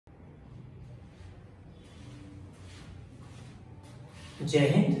Jai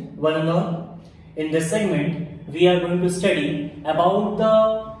Hind, one and all. In this segment, we are going to study about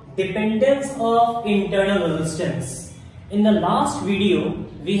the dependence of internal resistance. In the last video,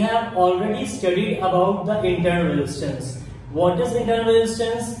 we have already studied about the internal resistance. What is internal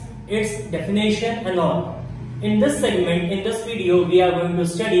resistance? Its definition and all. In this segment, in this video, we are going to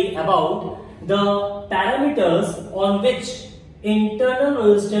study about the parameters on which internal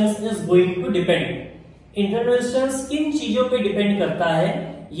resistance is going to depend. Internal resistance किन चीजों पे depend करता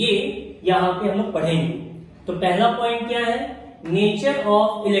है, ये यहाँ पे हम लोग पढ़ेंगे. तो पहला पॉइंट क्या है? Nature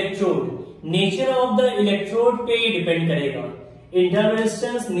of electrode. Nature of the electrode पे ये डिपेंड करेगा. Internal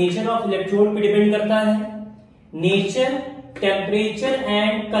resistance nature of electrode पे डिपेंड करता है. Nature, temperature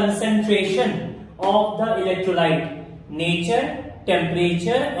and concentration of the electrolyte. Nature,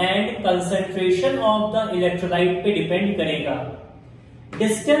 temperature and concentration of the electrolyte पे डिपेंड करेगा.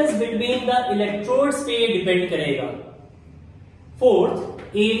 डिस्टेंस बिटवीन द इलेक्ट्रोड्स पे depend करेगा.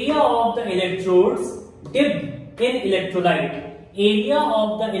 Fourth, area of the electrodes dipped in electrolyte. Area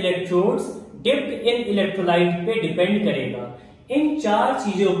of the electrodes dipped in electrolyte पे depend करेगा. इन चार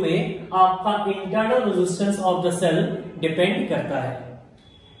चीजों पे आपका internal resistance of the cell depend करता है.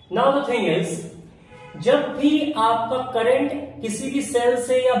 नाउ द थिंग इज, जब भी आपका करंट किसी भी सेल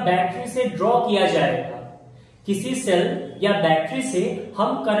से या बैटरी से ड्रॉ किया जाएगा, किसी सेल या बैटरी से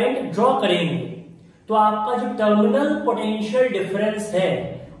हम करंट ड्रॉ करेंगे, तो आपका जो टर्मिनल पोटेंशियल डिफरेंस है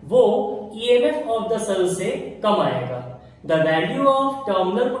वो ईएमएफ ऑफ द सेल से कम आएगा. The value of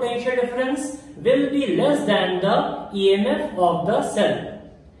terminal potential difference will be less than the EMF of the cell.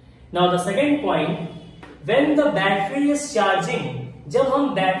 Now the second point, when the battery is charging. जब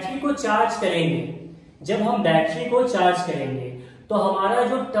हम battery को charge करेंगे, तो हमारा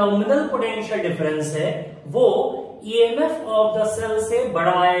जो टर्मिनल पोटेंशियल डिफरेंस है वो ईएमएफ ऑफ द सेल से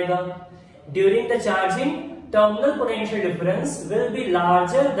बड़ा आएगा. During the charging, terminal potential difference will be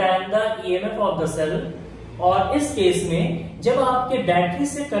larger than the EMF of the cell. और इस केस में जब आपके बैटरी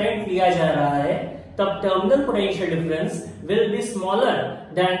से करंट लिया जा रहा है, तब terminal potential difference will be smaller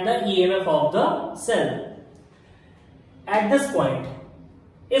than the EMF of the cell. At this point,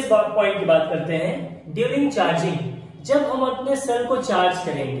 इस पॉइंट की बात करते हैं. ड्यूरिंग चार्जिंग, जब हम अपने सेल को चार्ज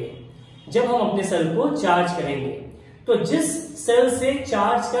करेंगे, तो जिस सेल से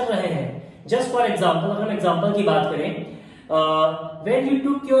चार्ज कर रहे हैं, जस्ट फॉर एग्जांपल, अगर हम एग्जांपल की बात करें, when you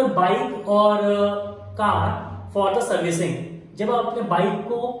took your bike और कार फॉर द सर्विसिंग. जब आप अपने बाइक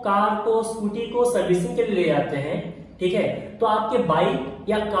को, कार को, स्कूटी को सर्विसिंग के लिए ले जाते हैं, ठीक है, तो आपके बाइक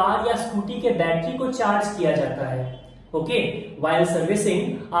या कार या स्कूटी के बैटरी को चार्ज किया जाता है. ओके, वाइल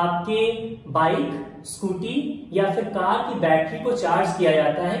सर्विसिंग आपके बाइक, स्कूटी या फिर कार की बैटरी को चार्ज किया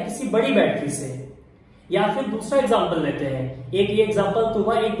जाता है किसी बड़ी बैटरी से. या फिर दूसरा एग्जांपल लेते हैं, एक ये एग्जांपल तो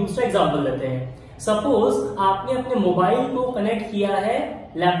हुआ, एक दूसरा एग्जांपल लेते हैं. सपोज आपने अपने मोबाइल को कनेक्ट किया है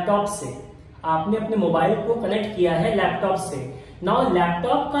लैपटॉप से. नाउ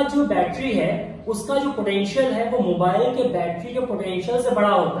लैपटॉप का जो बैटरी है, उसका जो पोटेंशियल है वो मोबाइल के बैटरी के पोटेंशियल से बड़ा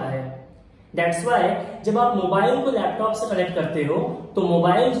होता है. दैट्स वाई जब आप मोबाइल को लैपटॉप से कनेक्ट करते हो, तो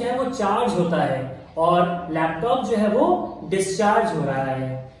मोबाइल जो है वो चार्ज होता है और लैपटॉप जो है वो डिस्चार्ज हो रहा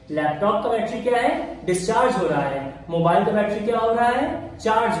है. लैपटॉप का बैटरी क्या है? डिस्चार्ज हो रहा है. मोबाइल का बैटरी क्या हो रहा है?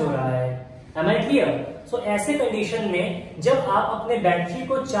 चार्ज हो रहा है. M I clear? सो ऐसे कंडीशन में जब आप अपने बैटरी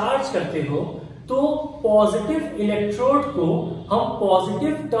को चार्ज करते हो, तो पॉजिटिव इलेक्ट्रोड को हम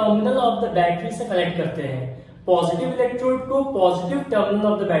positive terminal of the battery से कनेक्ट करते हैं. पॉजिटिव इलेक्ट्रोड को positive terminal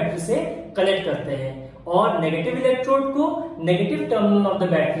of the battery से कनेक्ट करते हैं और नेगेटिव इलेक्ट्रोड को negative terminal of the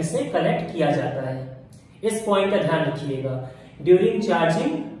battery से कनेक्ट किया जाता है. इस पॉइंट का ध्यान रखिएगा. During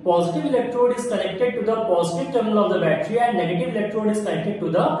charging, positive electrode is connected to the positive terminal of the battery and negative electrode is connected to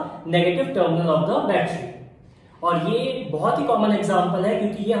the negative terminal of the battery. और ये बहुत ही कॉमन एग्जांपल है,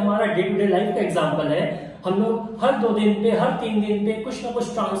 क्योंकि ये हमारा डे टू डे लाइफ का example है. हम लोग हर 2 दिन पे, हर 3 दिन पे कुछ ना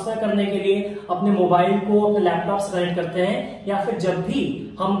कुछ ट्रांसफर करने के लिए अपने मोबाइल को अपने लैपटॉप से कनेक्ट करते हैं, या फिर जब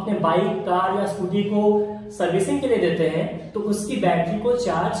भी हम अपने बाइक, कार या स्कूटी को सर्विसिंग के लिए देते हैं, तो उसकी बैटरी को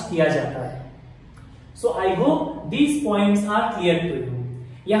चार्ज किया जाता है. सो I hope these points are clear to you.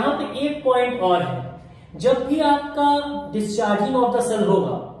 यहाँ पे एक पॉइंट और है. जब भी आपका डिस्चार्जिंग ऑफ द सेल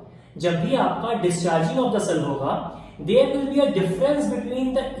होगा, there will be a difference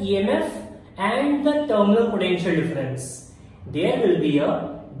between the EMF and the terminal potential difference. There will be a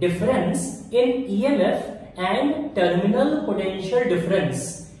difference in EMF and terminal potential difference.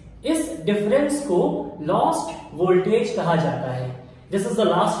 इस difference को lost voltage कहा जाता है. This is the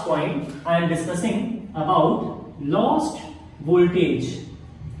last point I am discussing about lost voltage.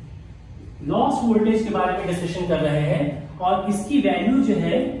 Lost voltage के बारे में discussion कर रहे हैं और इसकी वैल्यू जो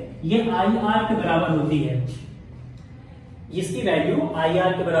है ये IR के बराबर होती है. इसकी वैल्यू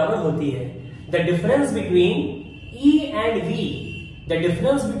IR के बराबर होती है। The difference between E and V, the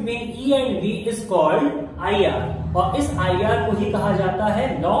difference between E and V is called IR, और इस IR को ही कहा जाता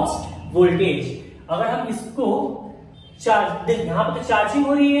है लॉस्ट वोल्टेज। अगर हम इसको यहाँ पे तो चार्जिंग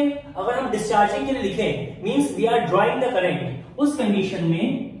हो रही है, अगर हम डिस्चार्जिंग के लिए लिखें means we are drawing the current, उस कंडीशन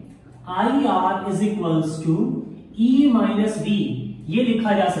में IR is equals to E minus V, ये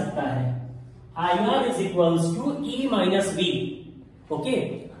लिखा जा सकता है। IR is equals to E minus V। Okay,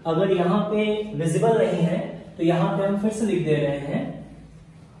 अगर यहां पे विजिबल नहीं है तो यहां पे हम फिर से लिख दे रहे हैं,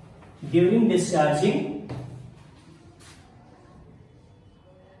 during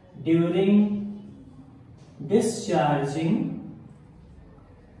discharging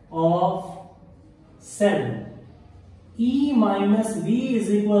of cell E minus V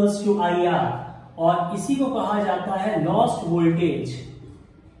is equals to IR, और इसी को कहा जाता है लॉस्ट वोल्टेज,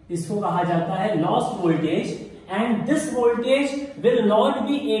 इसको कहा जाता है lost voltage, and this voltage will not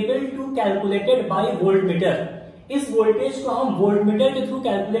be able to calculated by voltmeter. इस वोल्टेज को हम वोल्टमीटर के थ्रू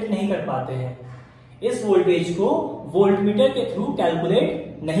कैलकुलेट नहीं कर पाते हैं, इस वोल्टेज को वोल्टमीटर के थ्रू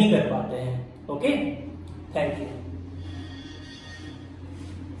कैलकुलेट नहीं कर पाते हैं। Okay, thank you.